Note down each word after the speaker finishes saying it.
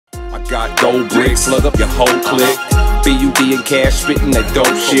got gold bricks, slug up your whole clique. B.U.B. and cash spitting that dope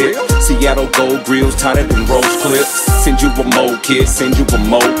shit. Seattle gold grills tighter than roast clips. Send you a mo kit, send you a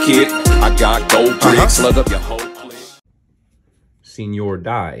mo kit. I got gold bricks, slug up your whole clique. Senor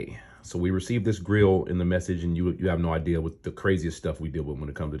Die. So we received this grill in the message, and you have no idea what the craziest stuff we deal with when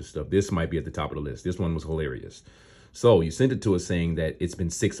it comes to this stuff. This might be at the top of the list. This one was hilarious. So you sent it to us saying that it's been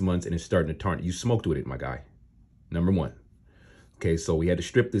 6 months and it's starting to tarnish. You smoked with it, my guy. Number one. Okay, so we had to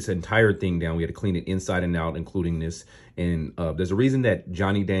strip this entire thing down. We had to clean it inside and out, including this. And there's a reason that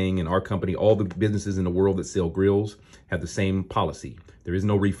Johnny Dang and our company, all the businesses in the world that sell grills, have the same policy. There is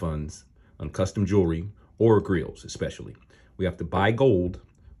no refunds on custom jewelry or grills, especially. We have to buy gold.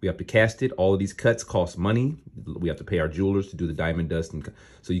 We have to cast it. All of these cuts cost money. We have to pay our jewelers to do the diamond dust. And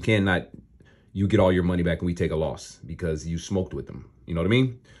so you cannot, you get all your money back and we take a loss because you smoked with them. You know what I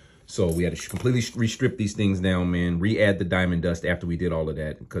mean? So we had to completely restrip these things down, man. Re-add the diamond dust after we did all of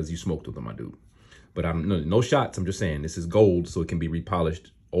that because you smoked with them, my dude. But no shots. I'm just saying this is gold, so it can be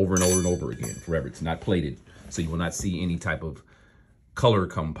repolished over and over and over again forever. It's not plated, so you will not see any type of color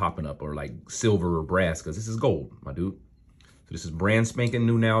come popping up or like silver or brass because this is gold, my dude. So this is brand spanking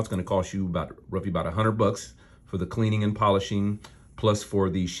new now. It's going to cost you roughly about $100 for the cleaning and polishing, plus for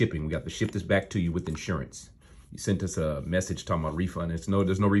the shipping. We have to ship this back to you with insurance. You sent us a message talking about refund. There's no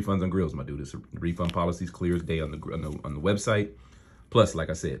refunds on grills, my dude. It's a refund policy is clear as day on the website. Plus, like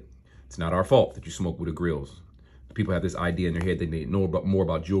I said, it's not our fault that you smoke with the grills. People have this idea in their head that they know more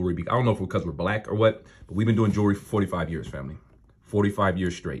about jewelry. I don't know if it's because we're black or what, but we've been doing jewelry for 45 years, family. 45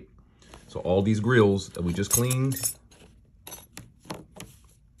 years straight. So all these grills that we just cleaned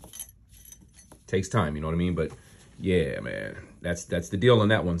takes time, you know what I mean? But yeah, man, that's the deal on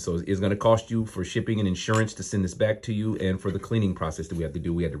that one. So it's going to cost you for shipping and insurance to send this back to you, and for the cleaning process that we have to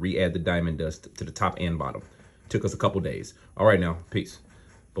do. We had to re-add the diamond dust to the top and bottom. Took us a couple days. All right, now, peace.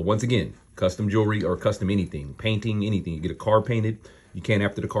 But once again, custom jewelry or custom anything, painting, anything. You get a car painted, you can't,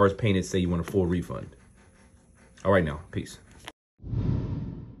 after the car is painted, say you want a full refund. All right, now, peace.